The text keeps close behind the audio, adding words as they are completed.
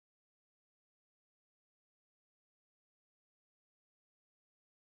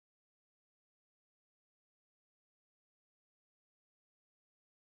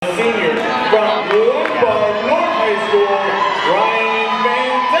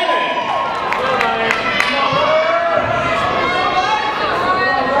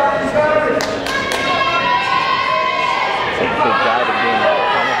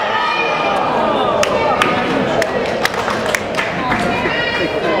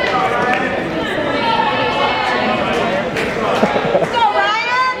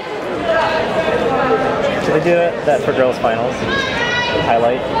do that for girls finals.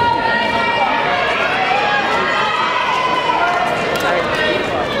 Highlight.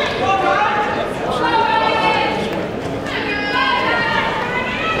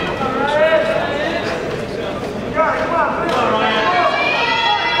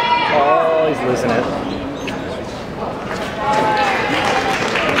 Oh, he's losing it.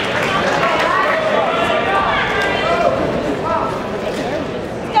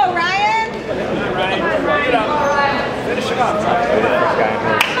 Finish it up. Come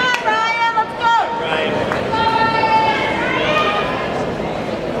on, Ryan, let's go.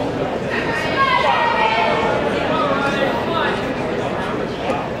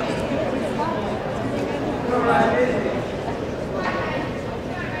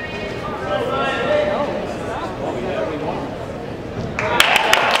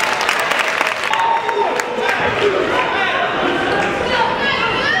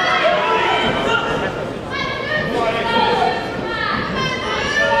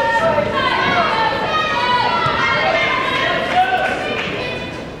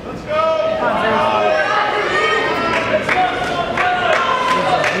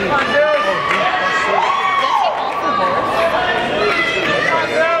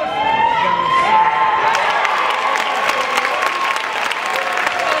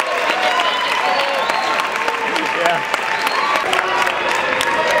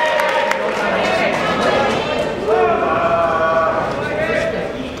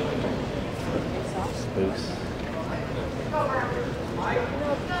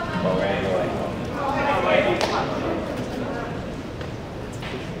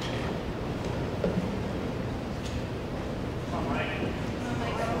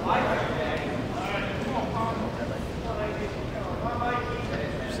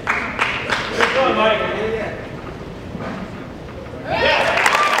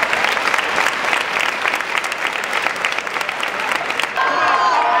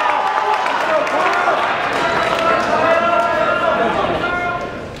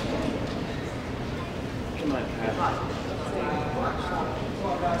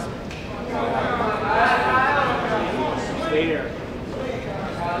 Stay here.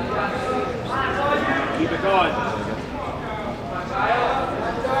 Keep it going.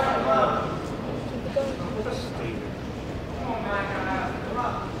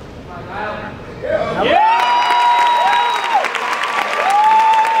 Yeah!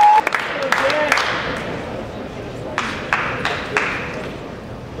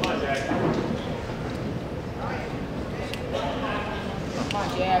 Come on,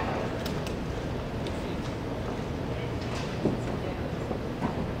 Jack.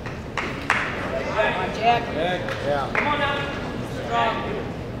 Come on, Jack. Jack. Yeah. Come on now. Strong.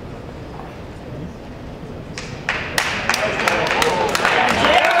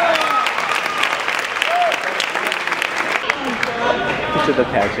 To the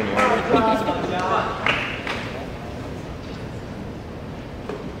passion later.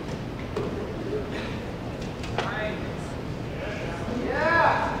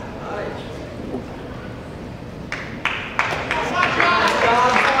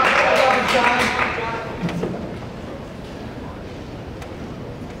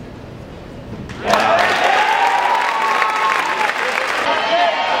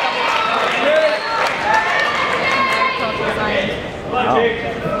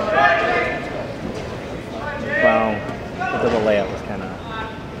 Wow, the little layout was kind of...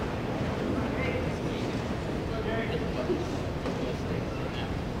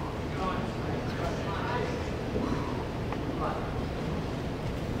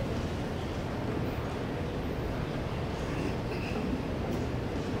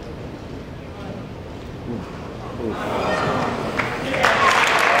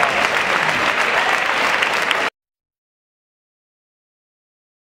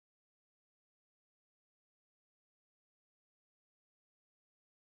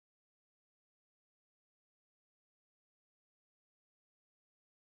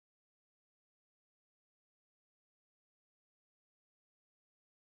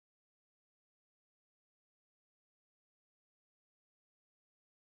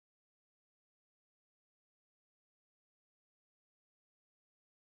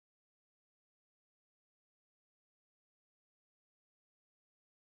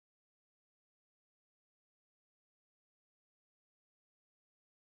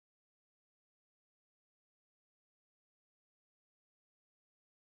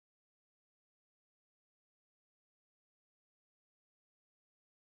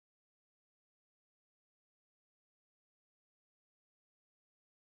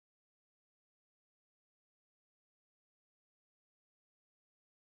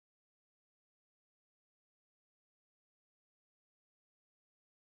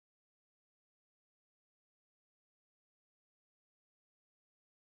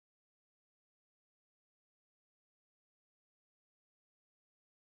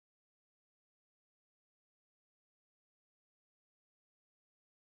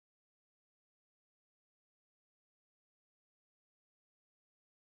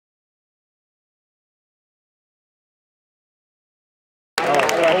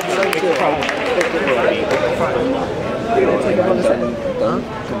 That's the problem. Done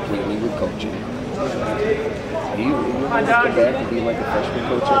completely with coaching. You want to come back and be like a freshman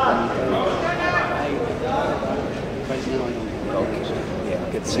coach at anything? Okay.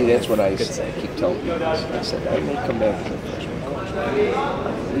 Yeah. Good See, that's what I save. keep telling people. I said I may come back as a freshman coach.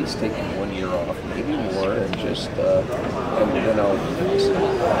 At least take 1 year off, maybe more, and just and then I'll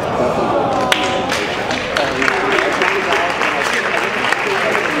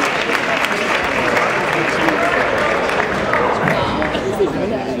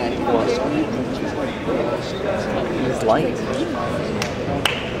He's light.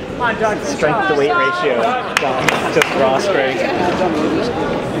 Come on, Doug. Strength to weight ratio. Just raw strength.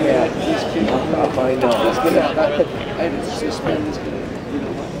 yeah, these people up, I know. I suspend this,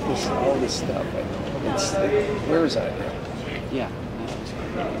 all this stuff. I know. It's where is I now? Yeah.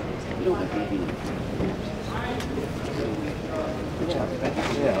 You don't have to be. Good job.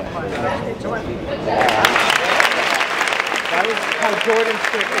 That was how Jordan's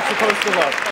trick is supposed to look.